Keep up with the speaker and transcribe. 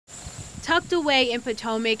Tucked away in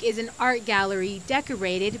Potomac is an art gallery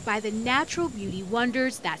decorated by the natural beauty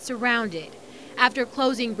wonders that surround it. After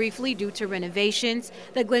closing briefly due to renovations,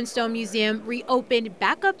 the Glenstone Museum reopened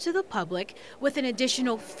back up to the public with an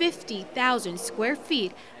additional 50,000 square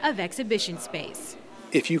feet of exhibition space.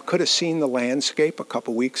 If you could have seen the landscape a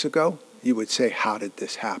couple weeks ago, you would say, how did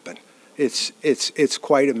this happen? It's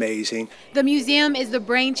quite amazing. The museum is the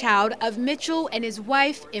brainchild of Mitchell and his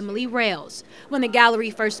wife, Emily Rails. When the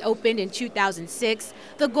gallery first opened in 2006,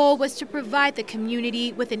 the goal was to provide the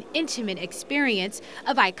community with an intimate experience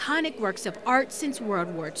of iconic works of art since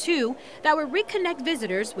World War II that would reconnect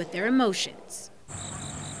visitors with their emotions.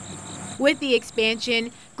 With the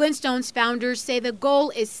expansion, Glenstone's founders say the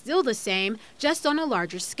goal is still the same, just on a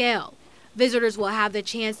larger scale. Visitors will have the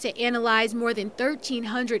chance to analyze more than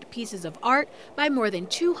 1,300 pieces of art by more than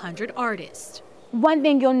 200 artists. One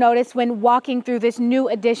thing you'll notice when walking through this new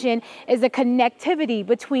addition is the connectivity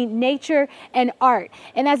between nature and art.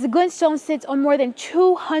 And as the Glenstone sits on more than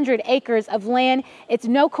 200 acres of land, it's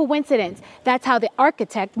no coincidence that's how the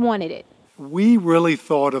architect wanted it. We really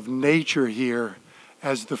thought of nature here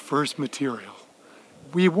as the first material.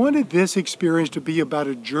 We wanted this experience to be about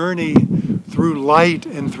a journey through light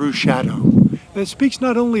and through shadow. That speaks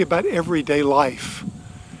not only about everyday life,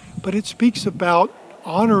 but it speaks about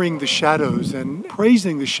honoring the shadows and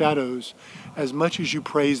praising the shadows as much as you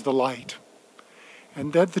praise the light.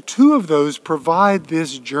 And that the two of those provide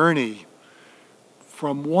this journey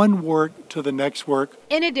from one work to the next work.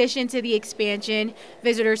 In addition to the expansion,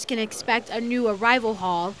 visitors can expect a new arrival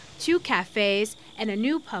hall, 2 cafes, and a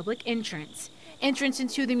new public entrance. Entrance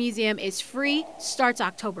into the museum is free, starts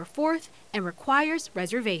October 4th, and requires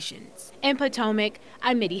reservations. In Potomac,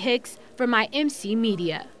 I'm Mitty Hicks for my MC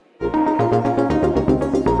Media.